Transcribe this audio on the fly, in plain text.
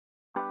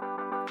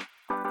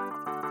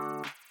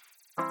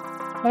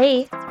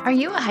Hey, are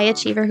you a high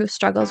achiever who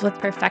struggles with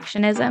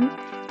perfectionism?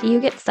 Do you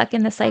get stuck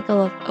in the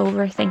cycle of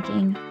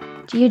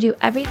overthinking? Do you do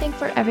everything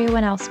for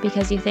everyone else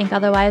because you think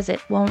otherwise it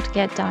won't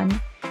get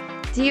done?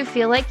 Do you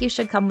feel like you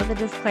should come with a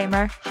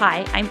disclaimer?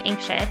 Hi, I'm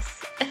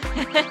anxious.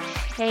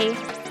 Hey,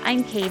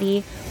 I'm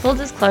Katie. Full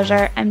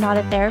disclosure, I'm not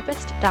a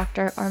therapist,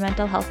 doctor, or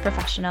mental health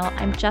professional.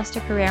 I'm just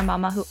a career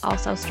mama who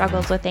also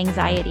struggles with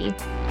anxiety.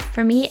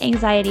 For me,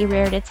 anxiety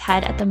reared its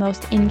head at the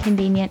most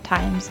inconvenient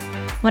times,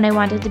 when I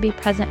wanted to be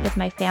present with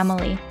my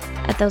family,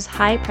 at those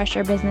high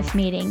pressure business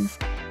meetings,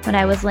 when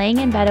I was laying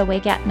in bed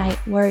awake at night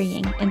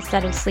worrying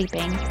instead of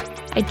sleeping.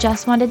 I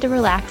just wanted to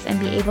relax and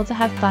be able to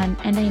have fun,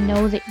 and I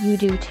know that you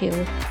do too.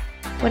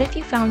 What if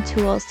you found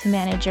tools to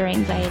manage your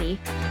anxiety?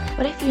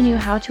 What if you knew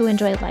how to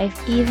enjoy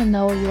life even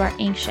though you are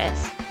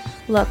anxious?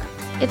 Look,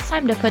 it's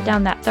time to put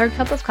down that third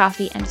cup of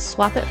coffee and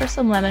swap it for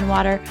some lemon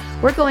water.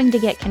 We're going to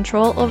get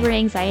control over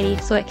anxiety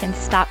so it can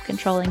stop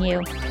controlling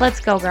you. Let's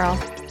go, girl.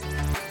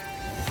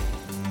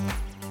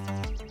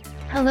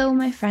 Hello,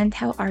 my friend.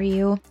 How are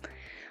you?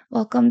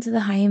 Welcome to the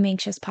Hi, I'm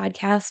Anxious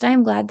podcast.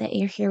 I'm glad that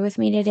you're here with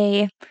me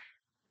today.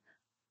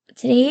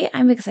 Today,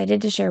 I'm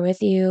excited to share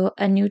with you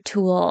a new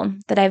tool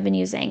that I've been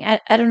using. I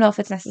don't know if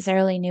it's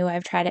necessarily new.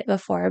 I've tried it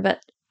before, but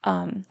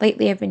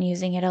lately I've been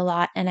using it a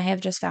lot, and I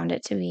have just found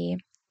it to be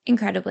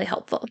incredibly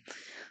helpful.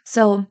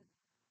 So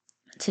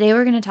today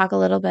we're going to talk a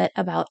little bit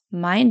about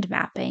mind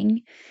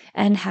mapping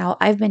and how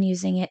I've been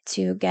using it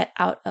to get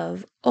out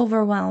of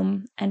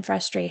overwhelm and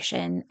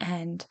frustration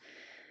and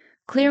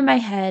clear my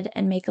head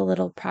and make a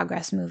little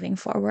progress moving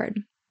forward.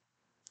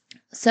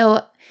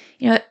 So,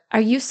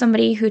 are you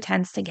somebody who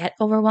tends to get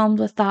overwhelmed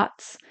with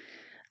thoughts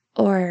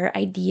or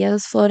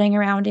ideas floating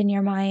around in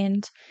your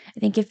mind? I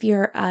think if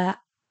you're a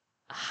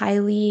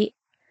highly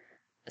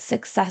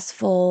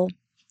successful,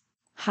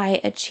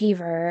 high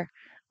achiever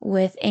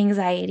with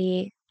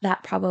anxiety,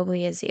 that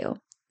probably is you.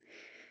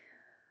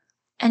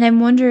 And I'm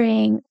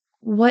wondering,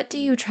 what do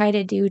you try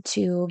to do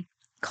to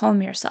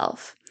calm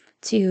yourself,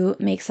 to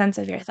make sense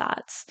of your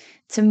thoughts,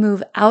 to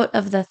move out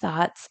of the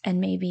thoughts and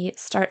maybe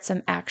start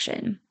some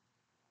action?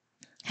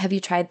 Have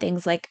you tried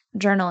things like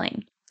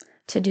journaling,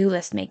 to-do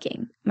list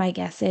making? My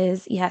guess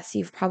is yes,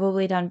 you've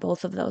probably done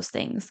both of those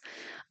things.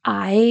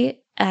 I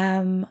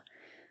am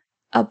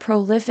a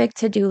prolific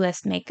to-do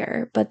list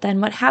maker, but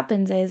then what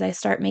happens is I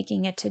start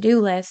making a to-do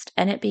list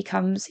and it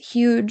becomes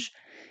huge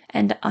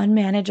and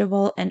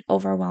unmanageable and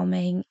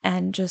overwhelming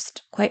and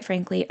just, quite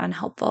frankly,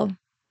 unhelpful.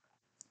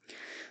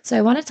 So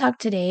I want to talk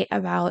today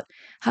about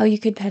how you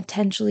could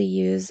potentially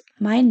use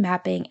mind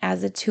mapping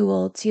as a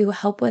tool to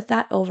help with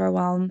that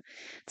overwhelm,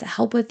 to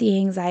help with the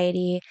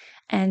anxiety,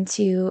 and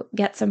to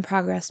get some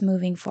progress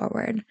moving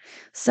forward.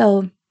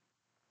 So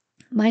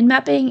mind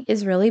mapping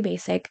is really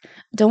basic.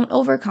 Don't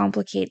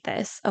overcomplicate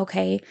this,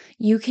 okay?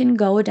 You can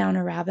go down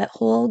a rabbit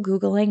hole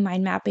Googling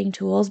mind mapping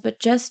tools, but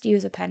just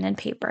use a pen and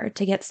paper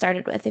to get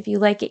started with. If you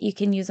like it, you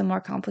can use a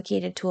more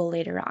complicated tool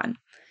later on.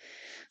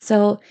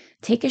 So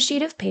take a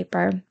sheet of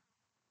paper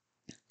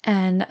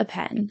and a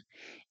pen,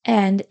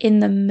 and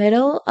in the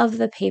middle of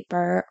the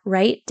paper,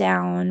 write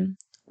down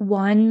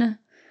one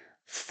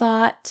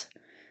thought,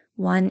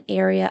 one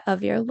area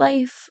of your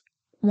life,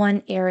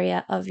 one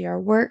area of your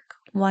work,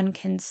 one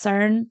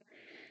concern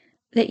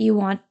that you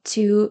want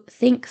to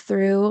think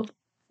through,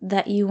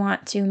 that you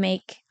want to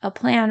make a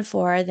plan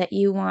for, that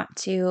you want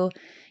to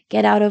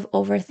get out of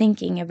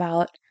overthinking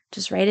about.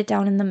 Just write it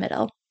down in the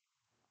middle.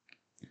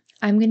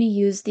 I'm going to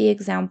use the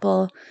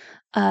example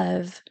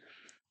of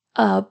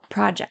a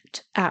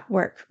project at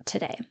work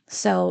today.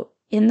 So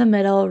in the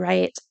middle,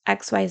 write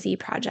XYZ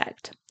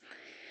project.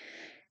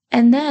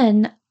 And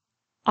then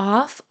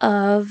off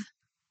of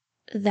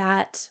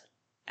that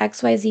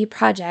XYZ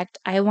project,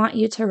 I want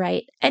you to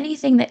write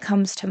anything that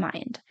comes to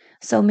mind.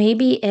 So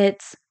maybe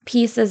it's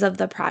pieces of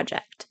the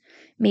project.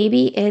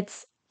 Maybe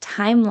it's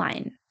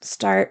timeline,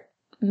 start,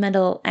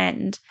 middle,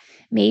 end.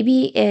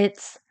 Maybe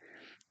it's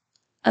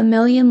a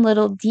million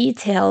little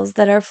details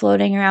that are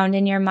floating around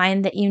in your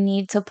mind that you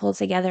need to pull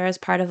together as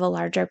part of a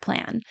larger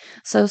plan.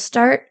 So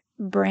start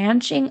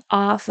branching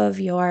off of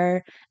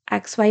your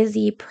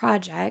XYZ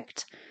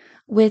project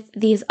with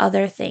these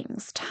other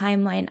things,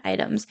 timeline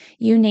items,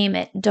 you name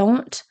it.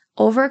 Don't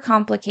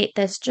overcomplicate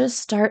this. Just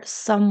start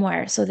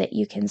somewhere so that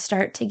you can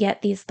start to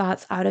get these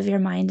thoughts out of your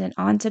mind and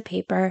onto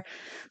paper.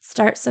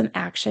 Start some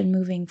action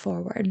moving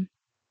forward.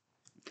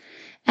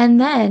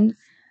 And then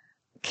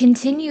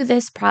continue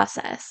this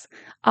process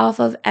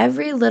off of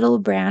every little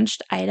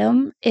branched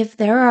item. If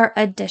there are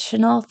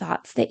additional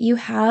thoughts that you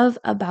have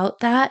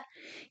about that,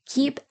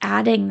 keep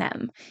adding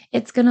them.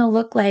 It's going to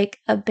look like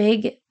a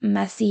big,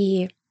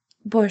 messy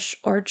bush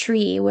or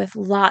tree with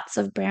lots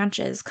of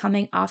branches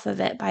coming off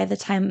of it by the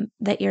time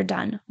that you're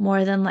done,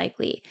 more than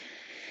likely.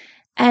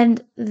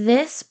 And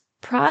this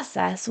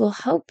process will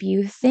help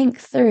you think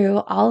through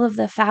all of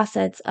the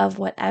facets of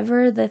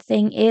whatever the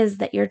thing is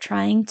that you're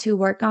trying to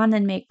work on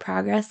and make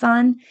progress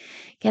on.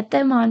 Get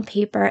them on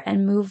paper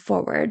and move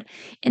forward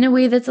in a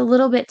way that's a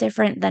little bit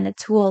different than a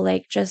tool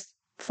like just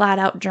flat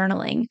out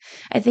journaling.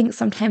 I think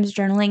sometimes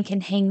journaling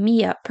can hang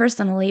me up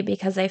personally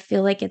because I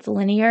feel like it's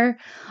linear.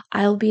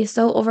 I'll be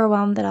so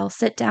overwhelmed that I'll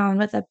sit down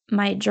with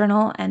my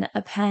journal and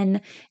a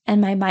pen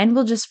and my mind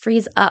will just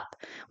freeze up,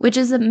 which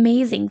is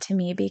amazing to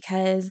me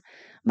because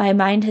my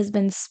mind has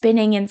been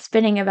spinning and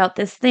spinning about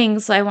this thing.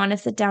 So I want to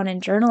sit down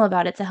and journal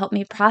about it to help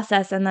me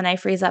process. And then I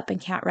freeze up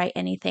and can't write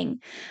anything.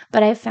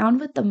 But I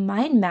found with the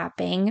mind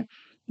mapping,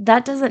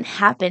 that doesn't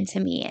happen to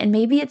me. And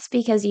maybe it's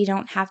because you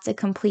don't have to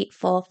complete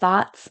full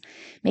thoughts.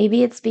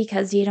 Maybe it's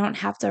because you don't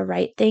have to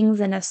write things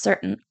in a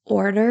certain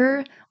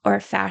order or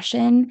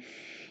fashion.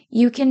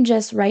 You can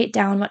just write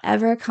down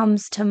whatever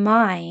comes to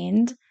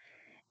mind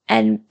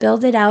and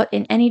build it out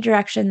in any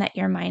direction that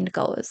your mind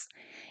goes.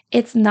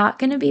 It's not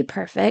going to be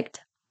perfect.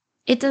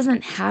 It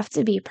doesn't have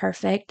to be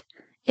perfect.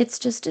 It's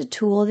just a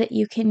tool that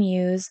you can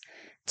use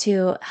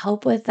to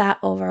help with that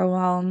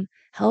overwhelm,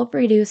 help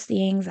reduce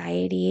the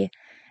anxiety,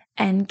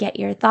 and get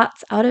your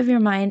thoughts out of your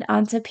mind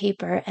onto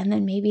paper, and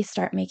then maybe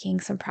start making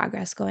some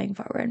progress going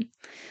forward.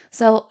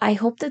 So I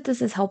hope that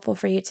this is helpful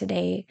for you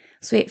today,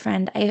 sweet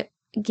friend. I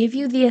give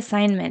you the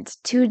assignment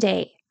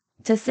today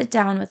to sit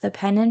down with a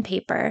pen and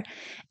paper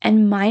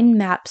and mind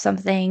map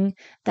something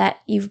that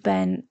you've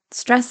been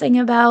stressing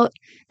about,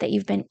 that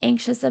you've been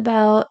anxious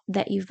about,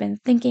 that you've been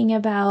thinking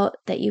about,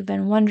 that you've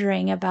been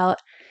wondering about,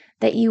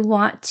 that you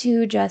want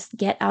to just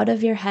get out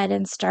of your head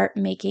and start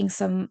making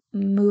some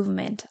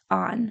movement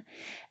on.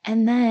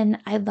 And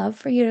then I'd love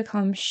for you to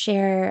come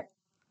share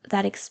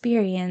that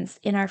experience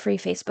in our free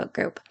Facebook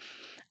group.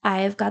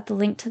 I've got the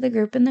link to the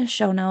group in the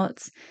show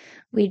notes.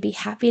 We'd be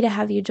happy to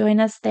have you join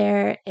us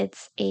there.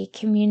 It's a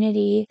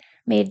community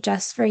made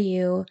just for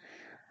you,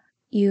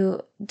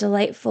 you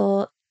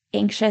delightful,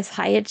 anxious,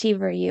 high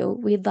achiever you.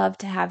 We'd love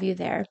to have you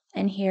there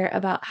and hear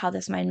about how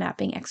this mind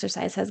mapping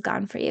exercise has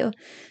gone for you.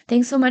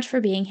 Thanks so much for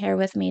being here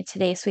with me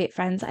today, sweet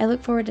friends. I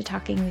look forward to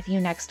talking with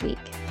you next week.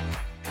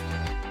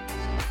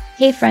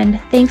 Hey friend,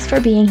 thanks for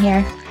being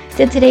here.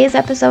 Did today's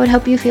episode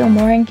help you feel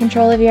more in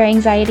control of your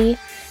anxiety?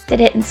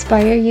 Did it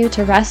inspire you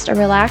to rest or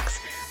relax?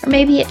 Or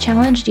maybe it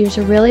challenged you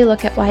to really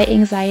look at why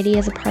anxiety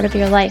is a part of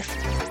your life?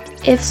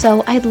 If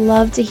so, I'd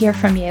love to hear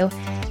from you.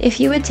 If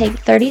you would take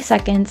 30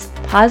 seconds,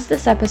 pause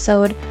this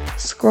episode,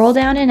 scroll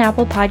down in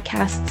Apple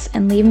Podcasts,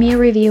 and leave me a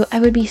review, I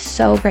would be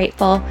so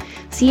grateful.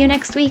 See you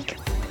next week.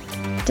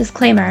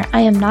 Disclaimer,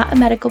 I am not a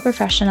medical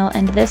professional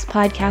and this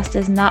podcast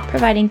is not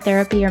providing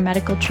therapy or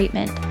medical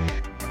treatment.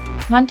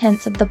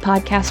 Contents of the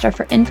podcast are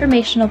for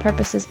informational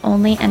purposes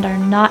only and are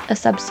not a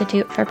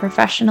substitute for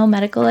professional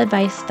medical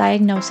advice,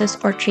 diagnosis,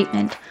 or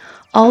treatment.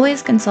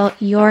 Always consult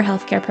your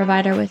healthcare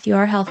provider with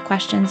your health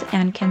questions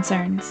and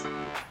concerns.